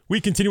We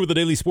continue with the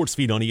daily sports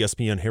feed on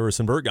ESPN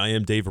Harrisonburg. I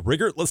am Dave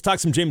Riggert. Let's talk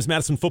some James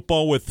Madison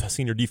football with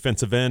senior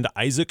defensive end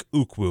Isaac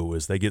Ukwu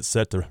as they get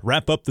set to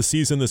wrap up the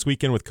season this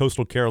weekend with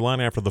Coastal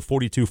Carolina after the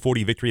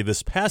 42-40 victory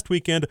this past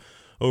weekend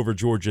over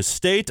Georgia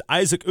State.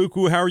 Isaac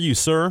Ukwu, how are you,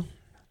 sir?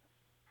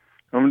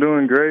 I'm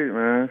doing great,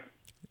 man.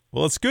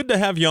 Well, it's good to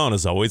have you on,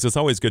 as always. It's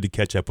always good to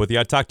catch up with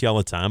you. I talk to you all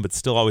the time, but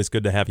still always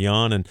good to have you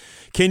on. And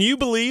can you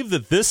believe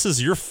that this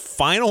is your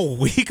final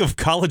week of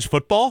college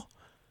football?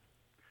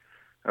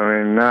 I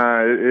mean,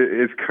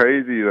 it's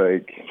crazy.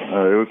 Like,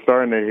 it was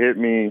starting to hit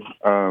me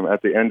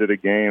at the end of the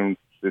game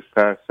this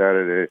past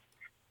Saturday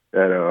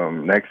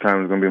that next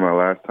time is going to be my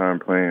last time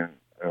playing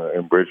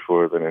in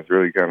Bridgeport, and it's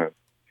really kind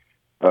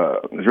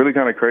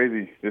of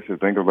crazy just to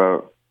think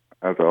about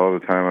after all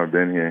the time I've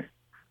been here.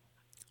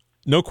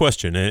 No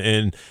question,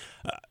 and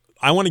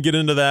I want to get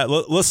into that.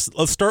 Let's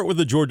start with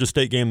the Georgia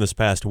State game this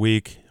past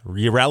week.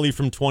 You rally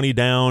from 20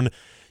 down.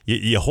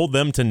 You hold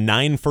them to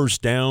 9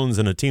 first downs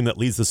and a team that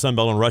leads the Sun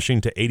Belt in rushing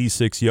to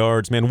 86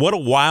 yards. Man, what a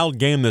wild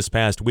game this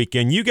past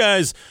weekend. You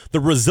guys, the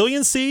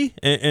resiliency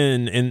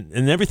and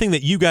everything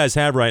that you guys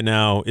have right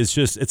now is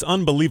just, it's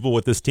unbelievable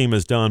what this team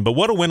has done. But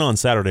what a win on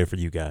Saturday for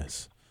you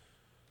guys.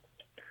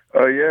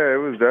 Yeah,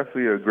 it was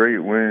definitely a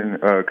great win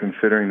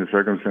considering the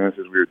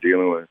circumstances we were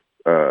dealing with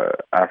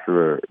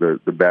after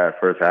the bad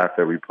first half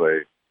that we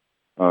played.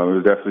 It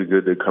was definitely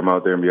good to come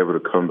out there and be able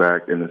to come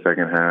back in the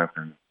second half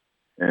and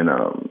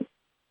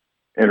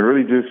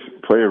really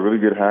just play a really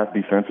good half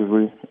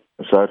defensively,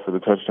 aside for the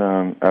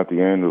touchdown at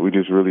the end. We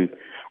just really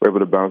were able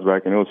to bounce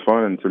back, and it was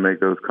fun to make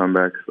those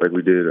comebacks like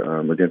we did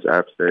against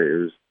App State.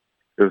 It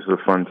was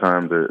a fun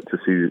time to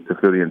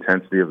feel the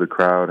intensity of the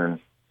crowd and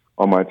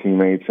all my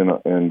teammates and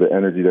the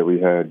energy that we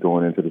had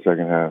going into the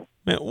second half.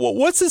 Man,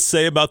 what's it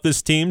say about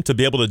this team to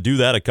be able to do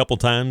that a couple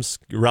times?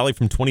 Rally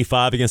from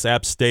 25 against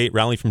App State,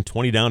 rally from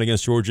 20 down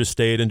against Georgia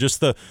State, and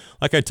just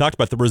like I talked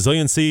about, the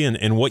resiliency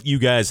and what you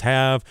guys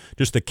have,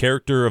 just the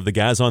character of the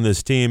guys on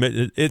this team.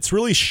 It's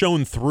really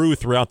shown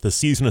throughout the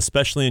season,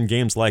 especially in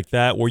games like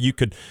that where you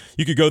could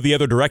go the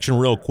other direction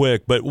real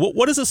quick. But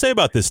what does it say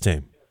about this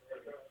team?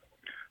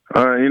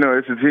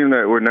 It's a team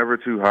that we're never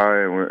too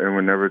high and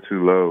we're never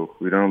too low.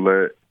 We don't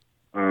let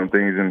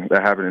things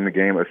that happen in the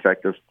game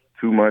affect us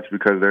too much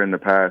because they're in the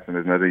past and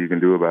there's nothing you can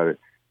do about it.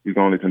 You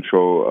can only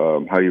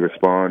control how you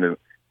respond and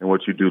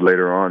what you do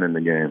later on in the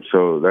game.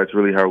 So that's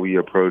really how we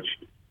approach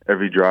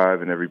every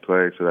drive and every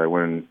play, so that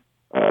when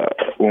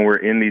we're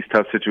in these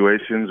tough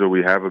situations or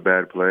we have a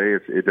bad play,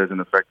 it doesn't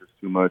affect us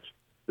too much.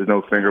 There's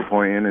no finger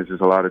pointing. It's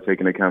just a lot of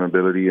taking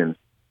accountability and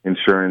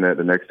ensuring that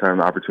the next time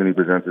the opportunity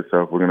presents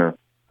itself, we're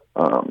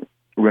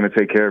gonna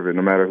take care of it,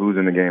 no matter who's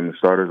in the game, the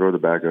starters or the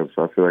backups.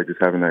 So I feel like just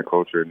having that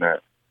culture and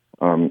that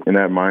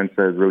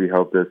mindset has really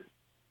helped us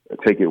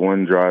take it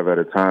one drive at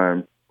a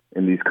time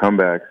in these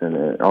comebacks.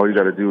 And all you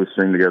got to do is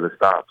string together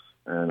stops,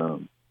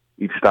 and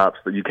each stops,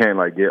 but you can't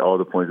get all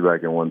the points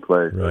back in one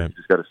play. So right. You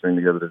just got to string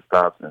together the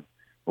stops, and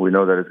we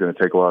know that it's going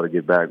to take a while to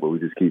get back, but we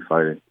just keep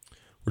fighting.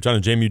 We're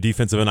talking to JMU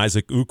defensive end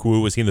Isaac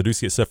Ukwu as he and the Deuce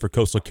get set for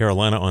Coastal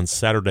Carolina on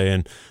Saturday.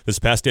 And this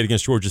past day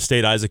against Georgia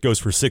State, Isaac goes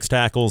for 6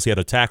 tackles. He had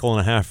a tackle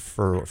and a half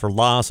for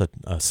loss,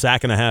 a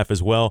sack and a half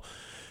as well.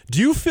 Do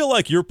you feel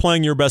like you're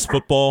playing your best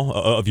football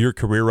of your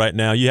career right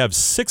now? You have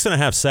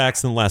 6.5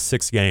 sacks in the last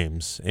 6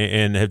 games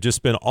and have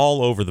just been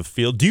all over the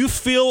field. Do you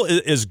feel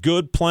as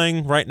good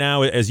playing right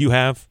now as you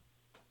have?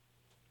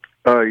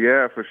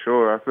 Yeah, for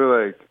sure. I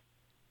feel like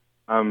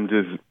I'm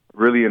just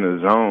really in a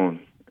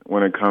zone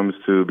when it comes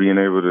to being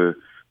able to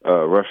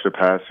rush the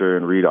passer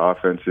and read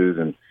offenses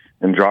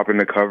and drop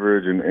into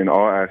coverage and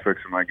all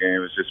aspects of my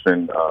game. It's just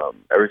been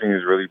everything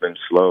has really been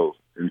slow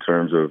in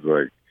terms of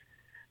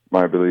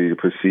my ability to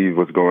perceive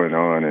what's going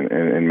on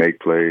and make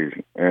plays.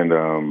 And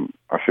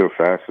I feel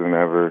faster than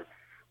ever,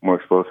 more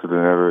explosive than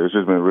ever. It's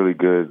just been really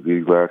good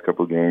these last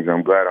couple of games.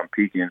 I'm glad I'm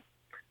peaking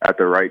at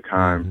the right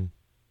time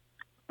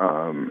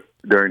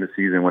during the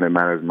season when it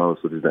matters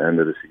most, which is the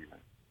end of the season.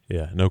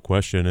 Yeah, no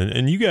question.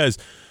 And you guys,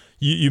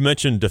 you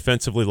mentioned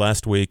defensively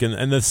last week,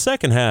 and the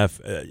second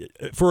half,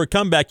 for a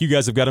comeback, you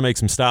guys have got to make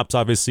some stops,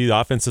 obviously. The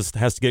offense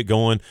has to get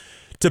going.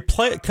 To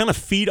play, kind of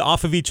feed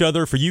off of each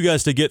other, for you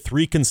guys to get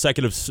 3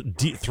 consecutive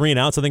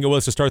 3-and-outs, I think it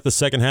was, to start the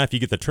second half. You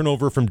get the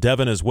turnover from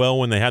Devin as well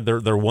when they had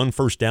their 1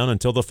 first down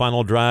until the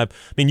final drive.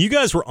 I mean, you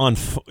guys were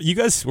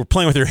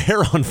playing with your hair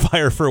on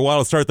fire for a while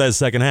to start that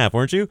second half,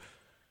 weren't you?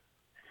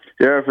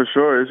 Yeah, for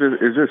sure.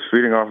 It's just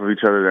feeding off of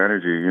each other's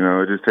energy.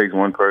 It just takes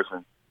one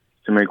person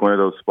to make one of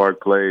those spark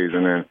plays,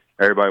 and then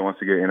everybody wants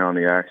to get in on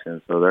the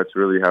action. So that's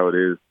really how it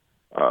is.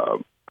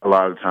 A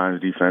lot of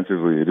times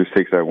defensively, it just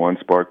takes that one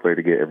spark play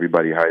to get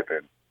everybody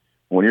hyping.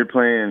 When you're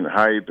playing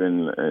hype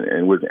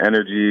and with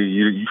energy,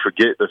 you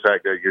forget the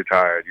fact that you're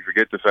tired. You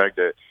forget the fact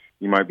that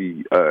you might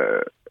be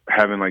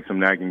having some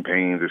nagging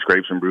pains or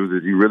scrapes and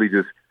bruises. You really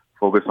just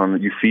focus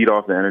on, you feed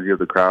off the energy of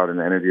the crowd and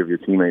the energy of your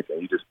teammates,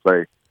 and you just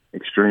play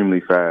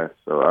extremely fast.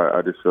 So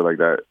I just feel like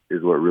that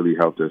is what really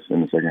helped us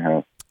in the second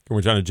half.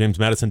 We're talking to James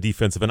Madison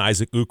defensive and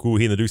Isaac Ukwu.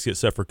 He and the Deuce get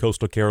set for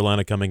Coastal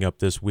Carolina coming up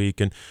this week.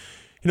 And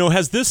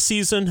Has this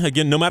season,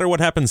 again, no matter what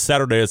happens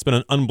Saturday, it's been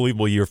an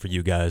unbelievable year for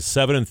you guys.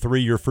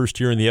 7-3, your first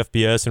year in the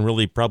FBS, and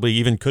really probably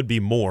even could be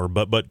more.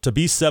 But to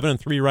be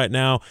 7-3 right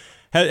now,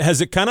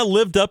 has it kind of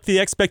lived up the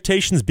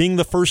expectations, being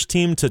the first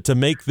team to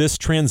make this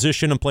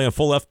transition and play a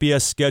full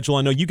FBS schedule?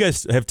 I know you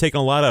guys have taken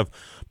a lot of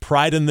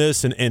pride in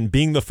this and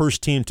being the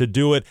first team to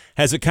do it.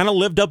 Has it kind of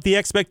lived up the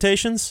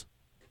expectations?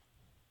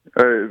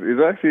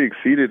 It's actually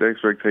exceeded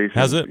expectations.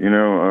 Has it?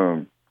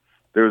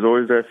 There was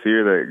always that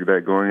fear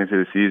that going into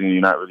the season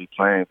you're not really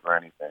playing for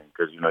anything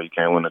because you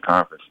can't win the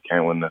conference, you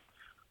can't win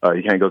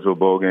you can't go to a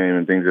bowl game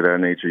and things of that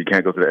nature. You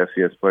can't go to the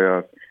FCS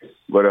playoffs.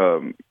 But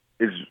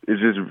it's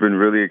just been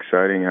really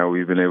exciting how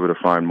we've been able to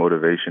find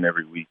motivation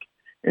every week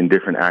in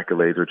different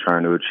accolades we're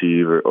trying to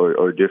achieve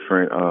or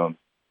different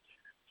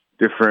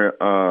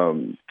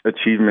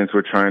achievements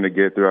we're trying to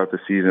get throughout the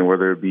season,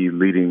 whether it be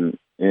leading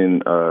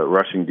in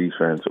rushing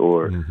defense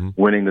or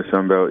winning the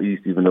Sun Belt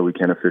East, even though we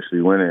can't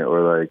officially win it,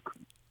 or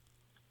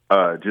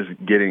just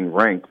getting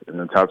ranked in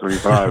the top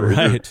 25.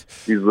 Right.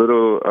 These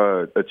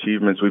little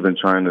achievements we've been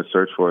trying to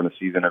search for in the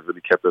season have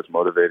really kept us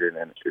motivated,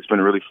 and it's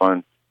been really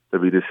fun to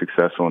be this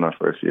successful in our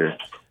first year.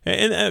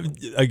 And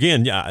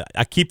again,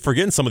 I keep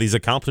forgetting some of these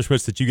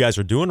accomplishments that you guys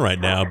are doing right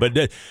now,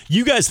 but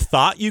you guys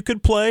thought you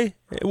could play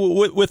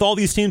with all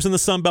these teams in the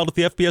Sun Belt at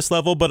the FBS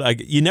level, but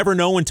you never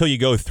know until you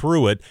go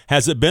through it.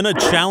 Has it been a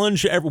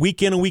challenge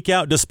week in and week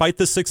out despite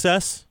the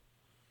success?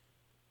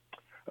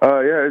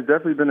 Yeah, it's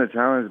definitely been a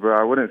challenge, but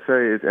I wouldn't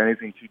say it's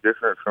anything too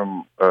different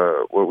from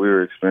what we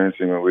were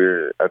experiencing when we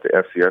were at the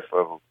FCS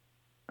level.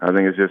 I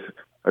think it's just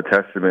a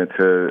testament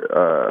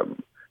to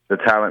the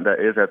talent that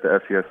is at the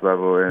FCS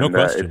level, and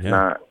it's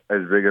not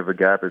as big of a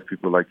gap as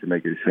people like to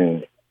make it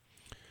seem.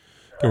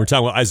 Okay, we're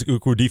talking about Isaac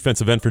Ukwu,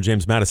 defensive end for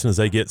James Madison, as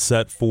they get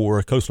set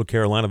for Coastal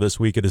Carolina this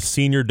week. It is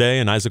senior day,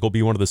 and Isaac will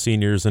be one of the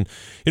seniors. And,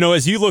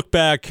 as you look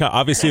back,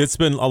 obviously it's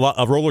been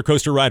a roller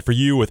coaster ride for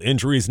you with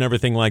injuries and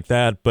everything like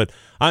that. But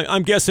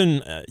I'm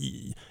guessing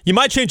you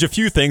might change a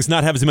few things,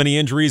 not have as many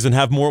injuries and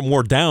have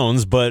more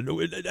downs, but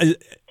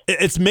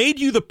it's made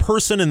you the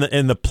person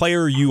and the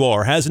player you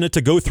are, hasn't it,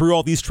 to go through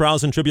all these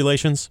trials and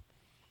tribulations?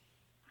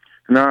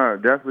 No,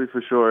 definitely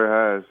for sure it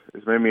has.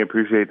 It's made me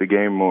appreciate the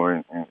game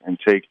more and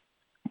take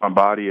my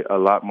body a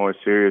lot more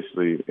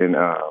seriously in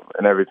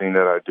everything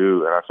that I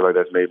do, and I feel like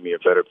that's made me a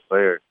better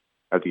player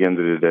at the end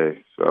of the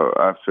day. So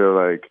I feel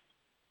like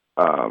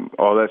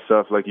all that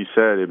stuff, like you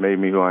said, it made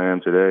me who I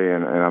am today,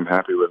 and I'm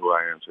happy with who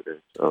I am today.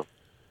 So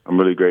I'm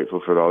really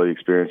grateful for all the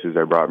experiences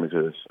that brought me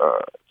to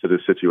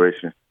this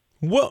situation.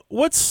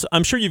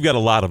 I'm sure you've got a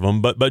lot of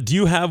them, but do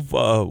you have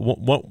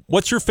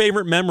what's your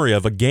favorite memory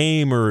of a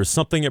game or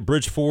something at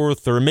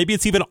Bridgeforth, or maybe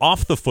it's even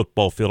off the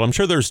football field? I'm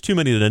sure there's too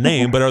many to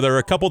name, but are there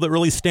a couple that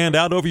really stand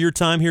out over your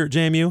time here at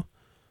JMU?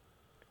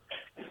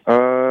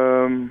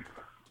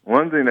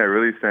 One thing that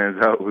really stands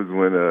out was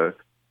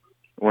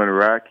when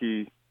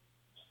Rocky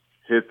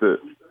hit the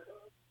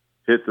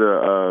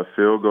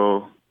field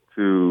goal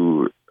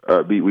to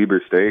beat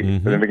Weber State. I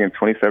think in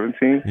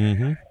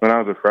 2017 when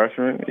I was a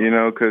freshman.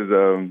 Because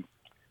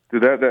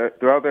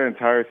throughout that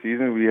entire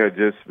season, we had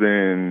just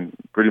been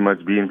pretty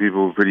much beating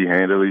people pretty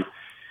handily.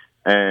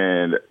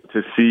 And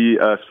to see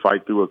us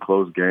fight through a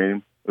close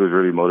game, it was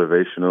really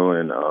motivational.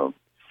 And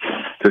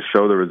to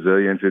show the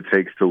resilience it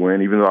takes to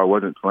win, even though I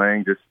wasn't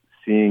playing, just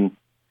seeing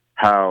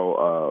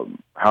how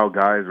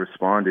guys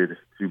responded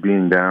to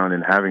being down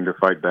and having to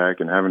fight back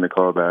and having to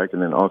call back.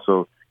 And then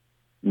also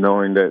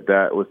knowing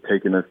that was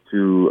taking us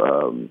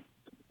to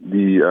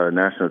the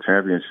national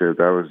championship,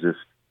 that was just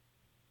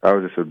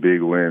a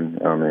big win.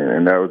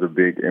 And that was a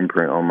big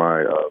imprint on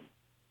my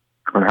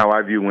on how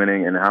I view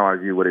winning and how I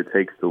view what it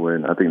takes to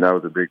win. I think that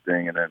was a big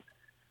thing. And then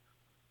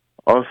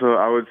also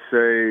I would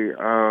say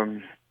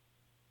I'm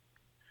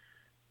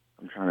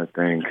trying to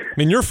think.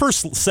 Your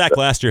first sack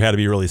last year had to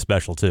be really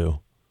special too.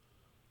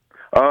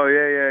 Oh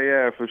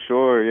yeah, for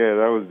sure. Yeah,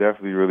 that was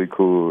definitely really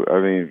cool.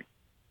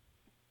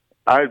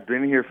 I've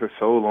been here for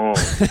so long,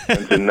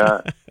 and to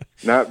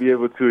not be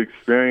able to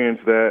experience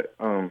that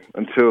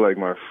until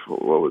my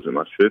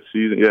fifth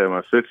season? Yeah,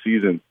 my fifth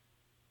season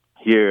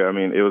here.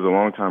 It was a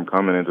long time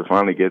coming, and to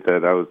finally get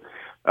that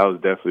was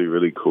definitely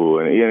really cool.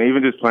 And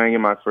even just playing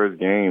in my first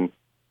game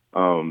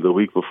the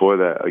week before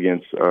that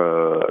against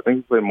I think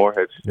we played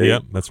Morehead State.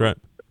 Yep, that's right.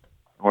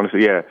 I want to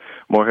say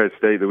Morehead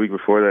State the week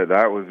before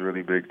that was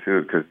really big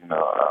too because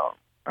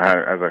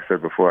as I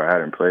said before, I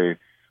hadn't played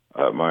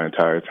my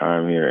entire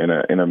time here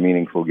in a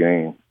meaningful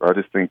game. So I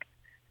just think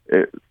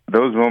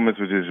those moments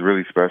were just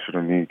really special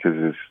to me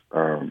because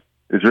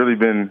it's really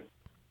been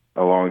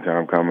a long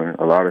time coming.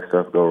 A lot of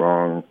stuff go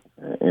wrong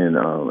in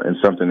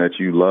something that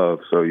you love.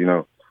 So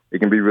it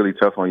can be really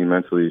tough on you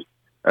mentally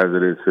as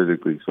it is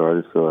physically. So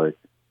I just feel like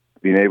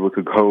being able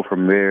to go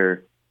from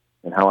there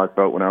and how I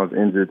felt when I was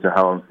injured to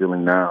how I'm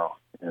feeling now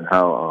and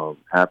how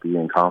happy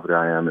and confident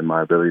I am in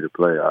my ability to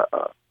play.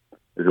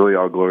 It's really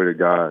all glory to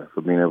God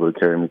for being able to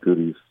carry me through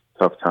these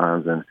tough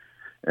times, and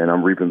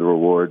I'm reaping the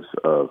rewards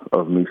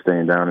of me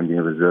staying down and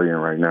being resilient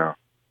right now.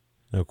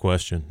 No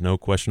question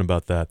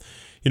about that.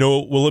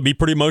 Will it be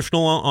pretty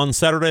emotional on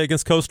Saturday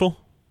against Coastal?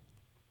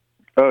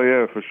 Oh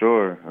yeah, for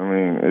sure. I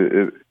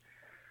mean,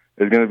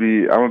 it's gonna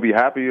be. I'm gonna be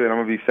happy and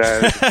I'm gonna be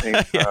sad at the same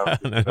time.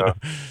 Yeah, no.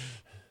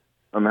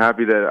 I'm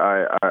happy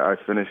that I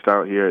finished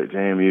out here at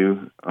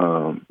JMU,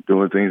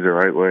 doing things the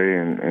right way,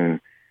 and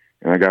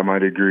I got my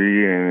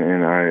degree,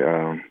 and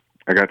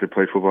I got to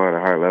play football at a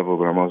high level.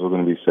 But I'm also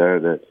going to be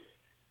sad that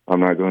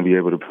I'm not going to be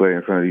able to play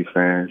in front of these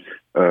fans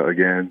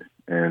again,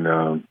 and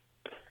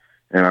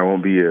I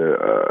won't be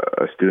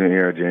a student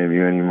here at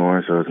JMU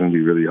anymore. So it's going to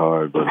be really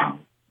hard. But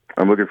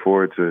I'm looking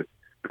forward to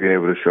being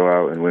able to show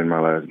out and win my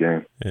last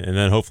game, and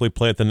then hopefully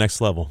play at the next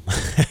level.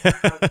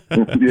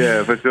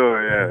 Yeah, for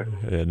sure.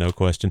 Yeah, no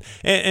question.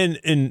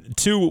 And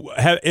two,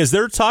 is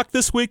there talk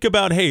this week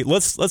about, hey,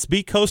 let's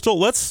beat Coastal,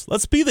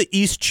 let's be the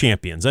East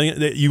champions? I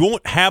mean, you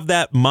won't have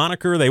that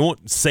moniker, they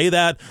won't say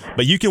that,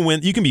 but you can win.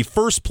 You can be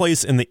first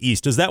place in the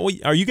East. Is that what?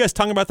 Are you guys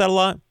talking about that a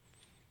lot?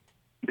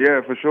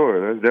 Yeah, for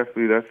sure. That's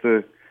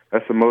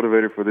the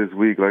motivator for this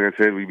week. Like I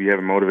said, we be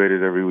having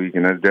motivators every week,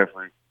 and that's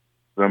definitely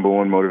the number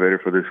one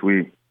motivator for this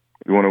week.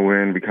 We want to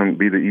win,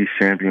 be the East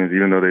champions,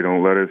 even though they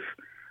don't let us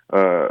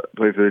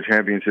play for the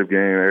championship game.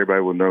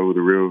 Everybody will know who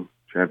the real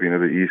champion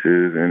of the East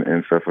is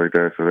and stuff like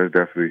that. So that's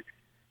definitely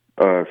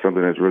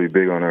something that's really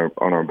big on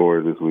our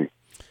board this week.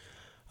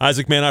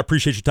 Isaac, man, I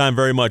appreciate your time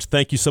very much.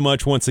 Thank you so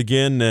much once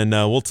again, and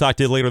we'll talk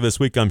to you later this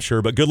week, I'm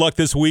sure. But good luck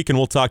this week, and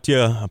we'll talk to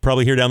you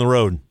probably here down the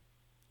road.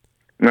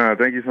 No,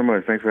 thank you so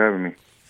much. Thanks for having me.